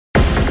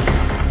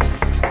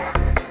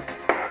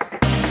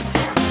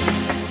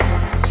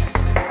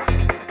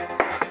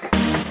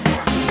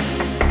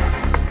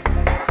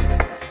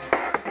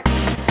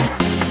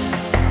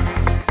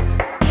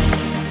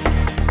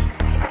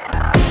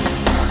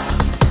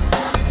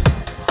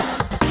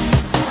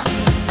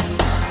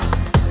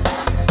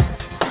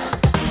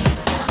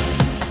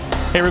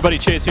Hey everybody,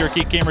 Chase here at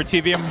Geek Gamer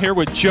TV. I'm here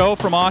with Joe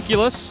from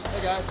Oculus.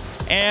 Hey guys.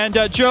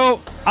 And Joe,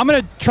 I'm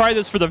going to try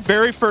this for the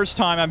very first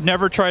time. I've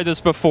never tried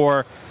this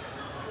before.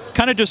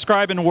 Kind of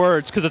describe in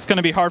words, because it's going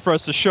to be hard for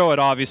us to show it,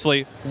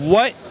 obviously.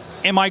 What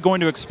am I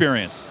going to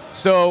experience?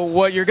 So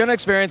what you're going to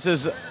experience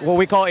is what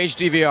we call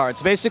HDVR.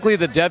 It's basically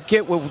the dev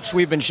kit which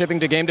we've been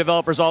shipping to game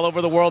developers all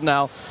over the world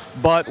now,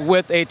 but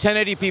with a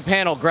 1080p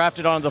panel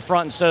grafted onto the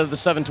front instead of the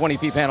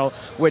 720p panel,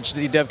 which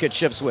the dev kit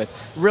ships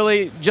with.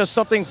 Really just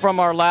something from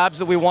our labs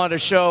that we wanted to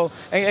show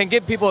and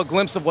give people a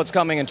glimpse of what's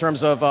coming in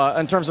terms of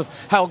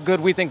how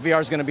good we think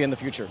VR is going to be in the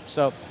future.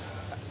 So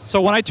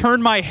when I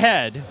turn my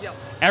head,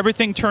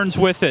 everything turns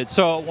with it.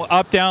 So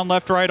up, down,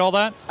 left, right, all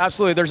that?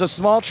 Absolutely. There's a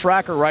small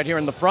tracker right here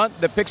in the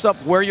front that picks up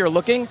where you're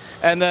looking,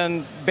 and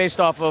then based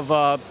off of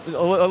a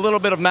little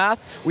bit of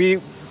math, we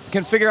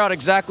can figure out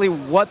exactly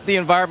what the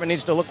environment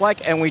needs to look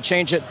like, and we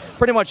change it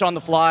pretty much on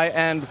the fly,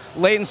 and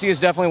latency is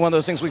definitely one of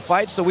those things we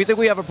fight, so we think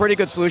we have a pretty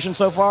good solution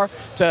so far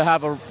to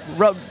have a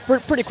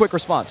pretty quick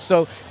response.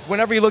 So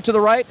whenever you look to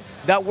the right,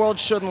 that world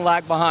shouldn't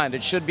lag behind.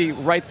 It should be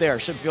right there. It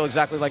should feel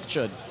exactly like it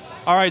should.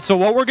 All right, so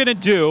what we're going to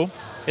do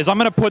is I'm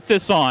going to put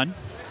this on.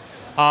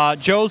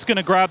 Joe's going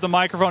to grab the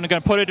microphone and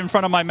going to put it in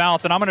front of my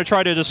mouth, and I'm going to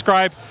try to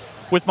describe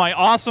with my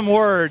awesome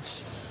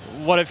words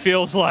what it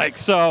feels like.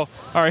 So,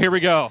 all right, here we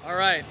go. All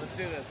right, let's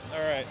do this.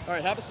 All right. All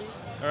right, have a seat.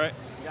 All right.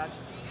 Gotcha.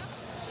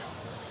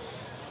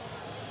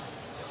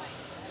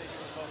 Take it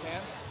with both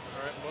hands.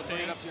 All right, both Bring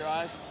it hands. up to your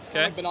eyes.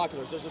 Okay. Like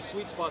binoculars. There's a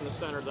sweet spot in the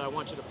center that I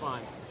want you to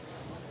find.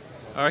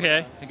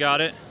 Okay, I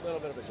got it. A little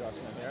bit of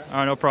adjustment there. All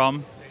right, no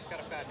problem. He's got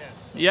a fat head.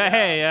 Yeah,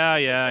 hey,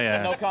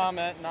 yeah. No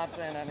comment, not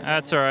saying anything.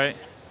 That's all right.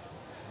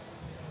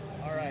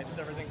 All right, is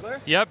everything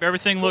clear? Yep,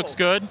 everything looks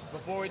good.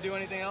 Before we do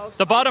anything else,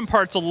 The bottom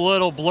part's a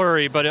little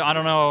blurry, but I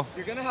don't know.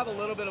 you're going to have a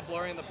little bit of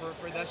blurry in the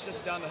periphery. That's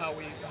just down to how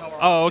our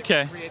Oh, optics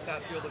okay. create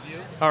that field of view.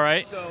 All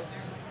right. So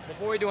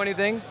before we do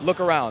anything,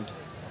 look around.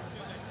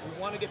 We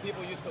want to get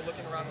people used to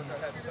looking around with their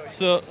heads.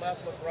 So look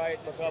left, look right,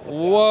 look up, look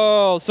down.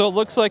 Whoa, so it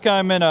looks like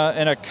I'm in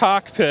a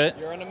cockpit.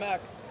 You're in a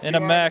mech. In a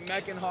mech. In a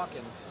mech in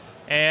Hawken.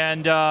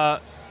 And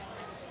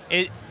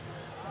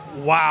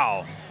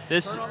wow.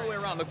 This. Turn all the way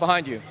around. Look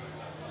behind you.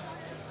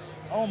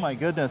 Oh my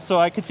goodness. So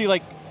I could see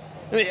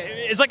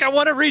it's like I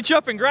want to reach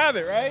up and grab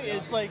it, right?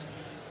 It's like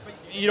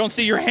you don't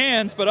see your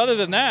hands, but other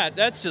than that,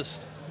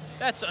 that's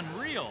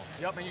unreal.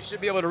 Yep, and you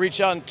should be able to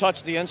reach out and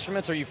touch the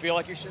instruments, or you feel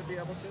like you should be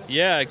able to.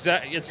 Yeah,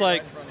 exactly. It's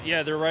like,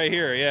 right they're right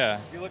here, yeah.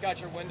 If you look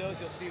out your windows,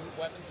 you'll see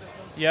weapon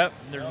systems. Yep,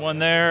 there's one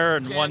there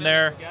and one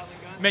there.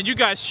 Man, you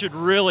guys should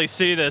really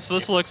see this.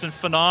 This looks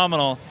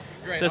phenomenal.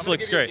 Great. This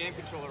looks great. I'm gonna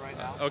give you a game controller right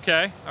now.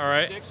 Okay, all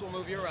right. Sticks will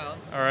move you around.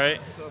 All right.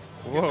 So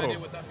Whoa. get an idea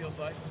what that feels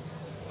like.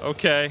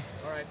 Okay.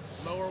 All right.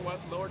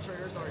 Lower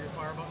triggers are your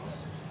fire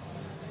buttons.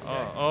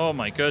 Okay. Oh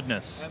my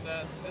goodness. And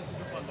then this is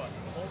the fun button.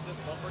 Hold this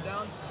bumper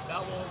down.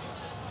 That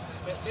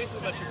will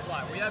basically let you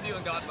fly. We have you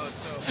in God mode,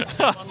 so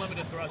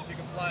unlimited thrust. You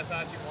can fly as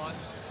high as you want.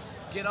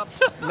 Get up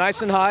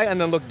nice and high, and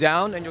then look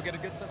down, and you'll get a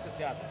good sense of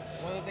depth.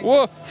 One of the things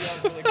that VR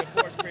is really good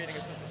for is creating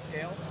a sense of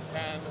scale.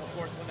 And of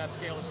course, when that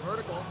scale is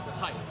vertical, it's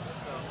height.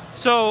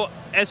 So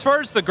as far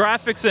as the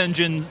graphics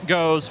engine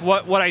goes,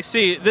 what I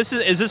see,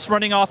 is this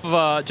running off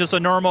of just a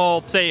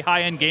normal, say,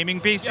 high-end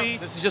gaming PC? Yeah,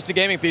 this is just a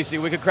gaming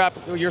PC. We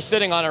could you're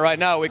sitting on it right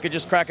now. We could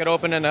just crack it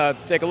open and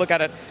take a look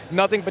at it.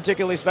 Nothing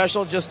particularly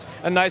special, just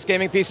a nice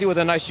gaming PC with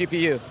a nice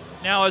GPU.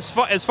 Now, as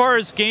far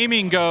as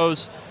gaming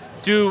goes,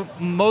 do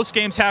most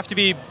games have to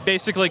be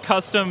basically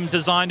custom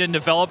designed and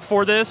developed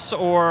for this,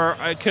 or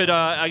could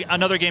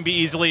another game be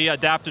easily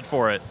adapted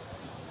for it?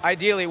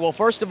 Ideally, well,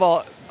 first of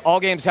all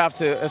games have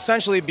to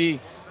essentially be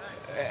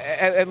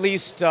at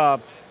least, how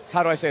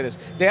do I say this?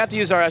 They have to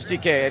use our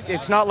SDK.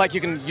 It's not like you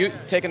can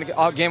take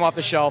a game off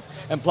the shelf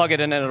and plug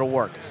it in and it'll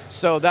work.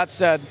 So that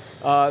said,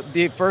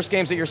 the first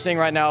games that you're seeing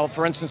right now,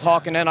 for instance,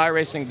 Hawken and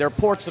iRacing, they're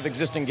ports of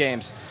existing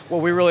games.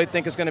 What we really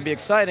think is going to be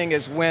exciting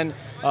is when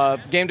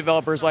game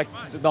developers like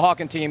the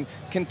Hawken team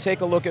can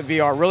take a look at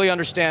VR, really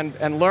understand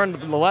and learn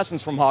the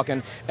lessons from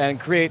Hawken and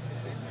create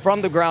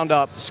from the ground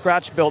up,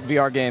 scratch-built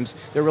VR games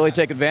that really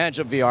take advantage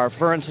of VR.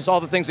 For instance, all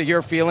the things that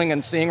you're feeling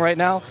and seeing right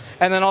now,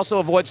 and then also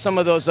avoid some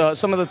of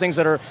the things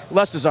that are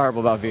less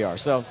desirable about VR.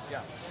 So,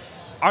 yeah.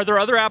 Are there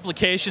other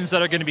applications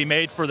that are going to be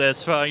made for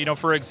this?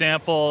 For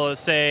example,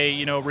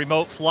 say,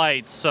 remote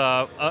flights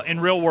in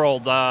real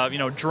world,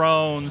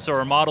 drones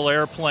or model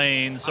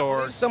airplanes,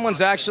 or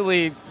someone's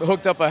actually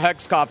hooked up a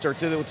hexcopter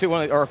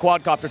or a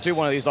quadcopter to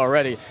one of these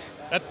already.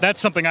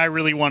 That's something I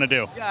really want to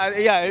do.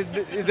 Yeah.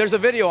 There's a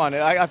video on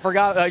it. I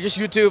forgot. Just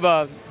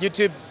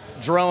YouTube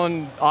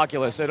drone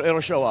Oculus. It'll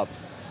show up.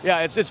 Yeah,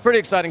 it's pretty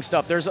exciting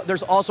stuff. There's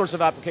all sorts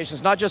of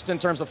applications, not just in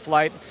terms of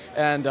flight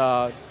and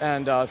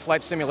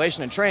flight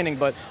simulation and training,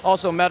 but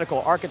also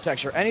medical,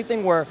 architecture,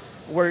 anything where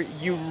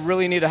you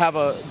really need to have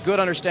a good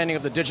understanding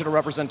of the digital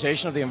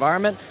representation of the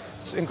environment.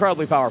 It's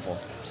incredibly powerful.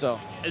 So,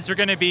 is there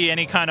going to be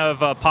any kind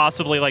of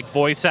possibly like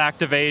voice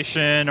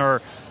activation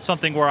or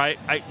something where I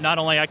not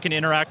only I can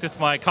interact with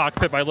my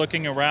cockpit by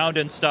looking around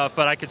and stuff,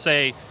 but I could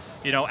say,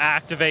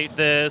 activate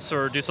this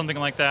or do something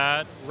like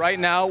that? Right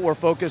now, we're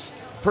focused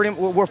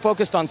we're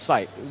focused on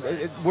sight.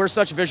 We're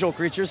such visual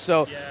creatures,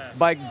 so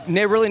by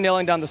really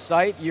nailing down the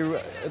sight,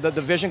 the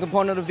vision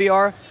component of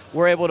VR,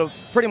 we're able to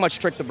pretty much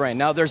trick the brain.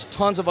 Now, there's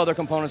tons of other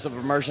components of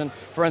immersion.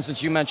 For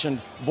instance, you mentioned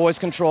voice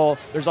control.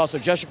 There's also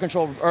gesture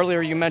control.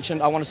 Earlier, you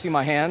mentioned I want to see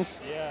my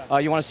hands.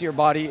 You want to see your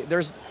body.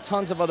 There's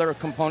tons of other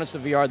components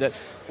of VR that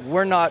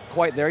we're not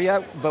quite there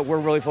yet, but we're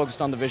really focused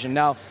on the vision.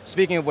 Now,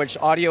 speaking of which,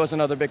 audio is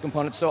another big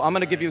component. So I'm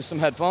going to give you some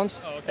headphones,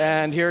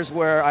 and here's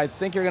where I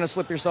think you're going to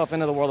slip yourself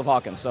into the world of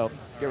Hawkins. So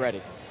get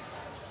ready.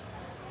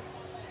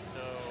 So,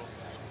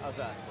 how's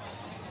that?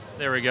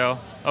 There we go.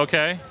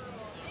 Okay.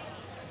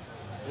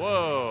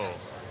 Whoa.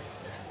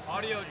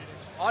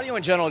 Audio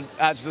in general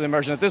adds to the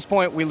immersion. At this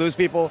point, we lose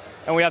people,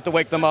 and we have to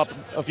wake them up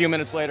a few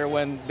minutes later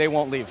when they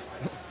won't leave.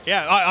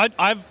 Yeah,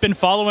 I've been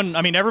following,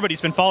 I mean,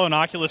 everybody's been following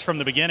Oculus from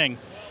the beginning.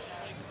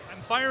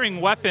 I'm firing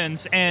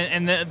weapons,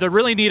 and the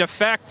really neat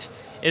effect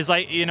is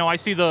I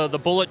see the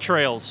bullet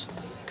trails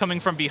coming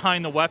from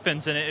behind the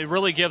weapons, and it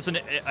really gives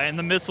and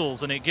the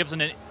missiles, and it gives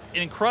an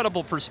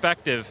incredible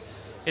perspective.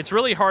 It's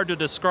really hard to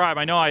describe.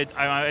 I know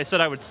I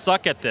said I would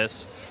suck at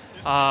this,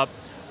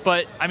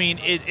 but I mean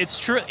it's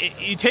true.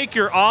 You take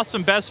your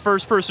awesome best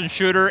first-person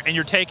shooter and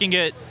you're taking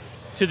it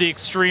to the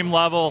extreme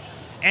level.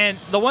 And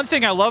the one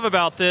thing I love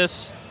about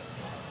this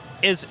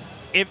is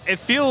it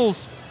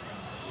feels,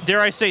 dare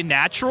I say,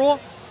 natural.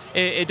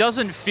 It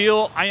doesn't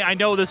feel, I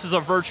know this is a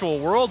virtual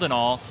world and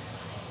all,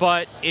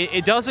 but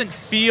it doesn't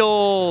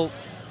feel,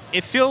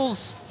 it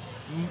feels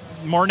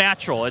more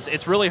natural.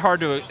 It's really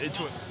hard to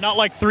not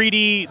like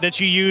 3D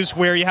that you use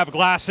where you have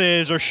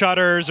glasses or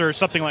shutters or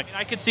something like.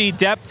 I could see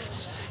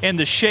depths in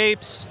the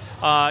shapes,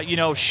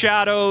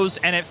 shadows,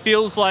 and it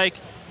feels like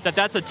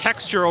that's a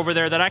texture over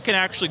there that I can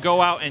actually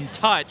go out and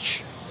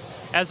touch,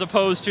 as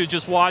opposed to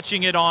just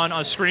watching it on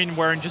a screen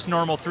wearing just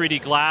normal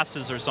 3D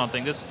glasses or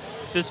something.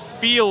 This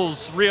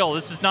feels real.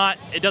 This is not,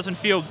 it doesn't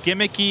feel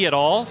gimmicky at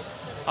all.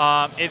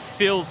 It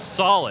feels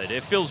solid.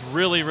 It feels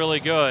really,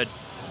 really good.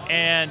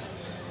 And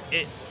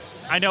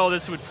I know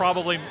this would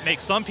probably make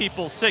some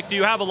people sick. Do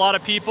you have a lot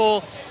of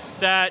people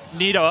that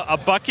need a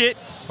bucket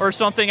or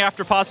something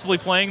after possibly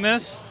playing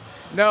this?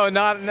 No,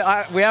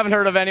 we haven't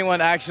heard of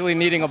anyone actually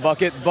needing a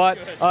bucket, but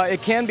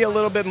it can be a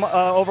little bit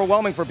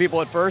overwhelming for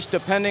people at first,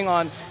 depending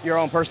on your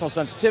own personal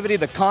sensitivity,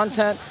 the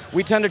content.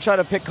 We tend to try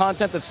to pick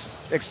content that's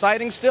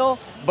exciting still,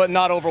 but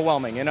not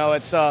overwhelming.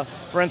 It's,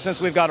 for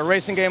instance, we've got a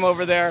racing game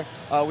over there.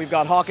 We've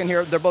got Hawk in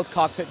here. They're both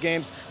cockpit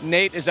games.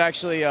 Nate is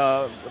actually,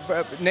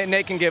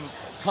 Nate can give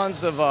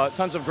tons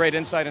of great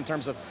insight in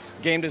terms of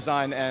game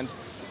design, and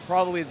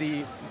probably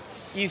the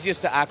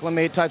easiest to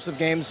acclimate types of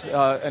games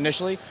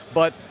initially,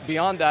 but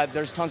beyond that,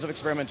 there's tons of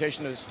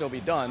experimentation to still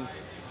be done,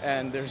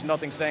 and there's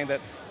nothing saying that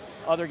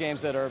other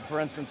games that are, for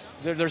instance,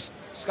 there's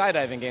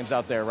skydiving games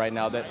out there right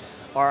now that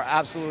are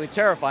absolutely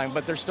terrifying,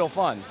 but they're still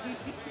fun.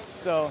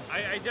 So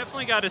I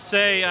definitely got to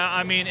say,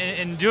 I mean,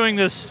 in doing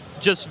this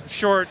just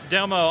short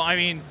demo, I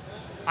mean,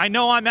 I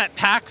know I'm at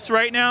PAX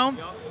right now,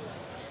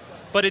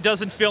 but it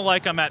doesn't feel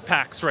like I'm at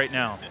PAX right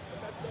now.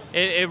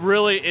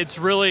 It's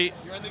really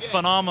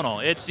phenomenal.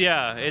 It's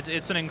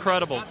an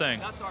incredible thing.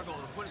 That's our goal,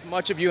 to put as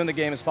much of you in the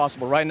game as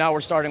possible. Right now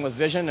we're starting with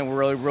vision, and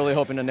we're really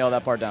hoping to nail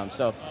that part down.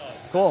 So,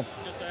 cool.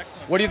 Just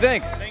excellent. What do you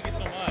think? Thank you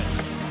so much.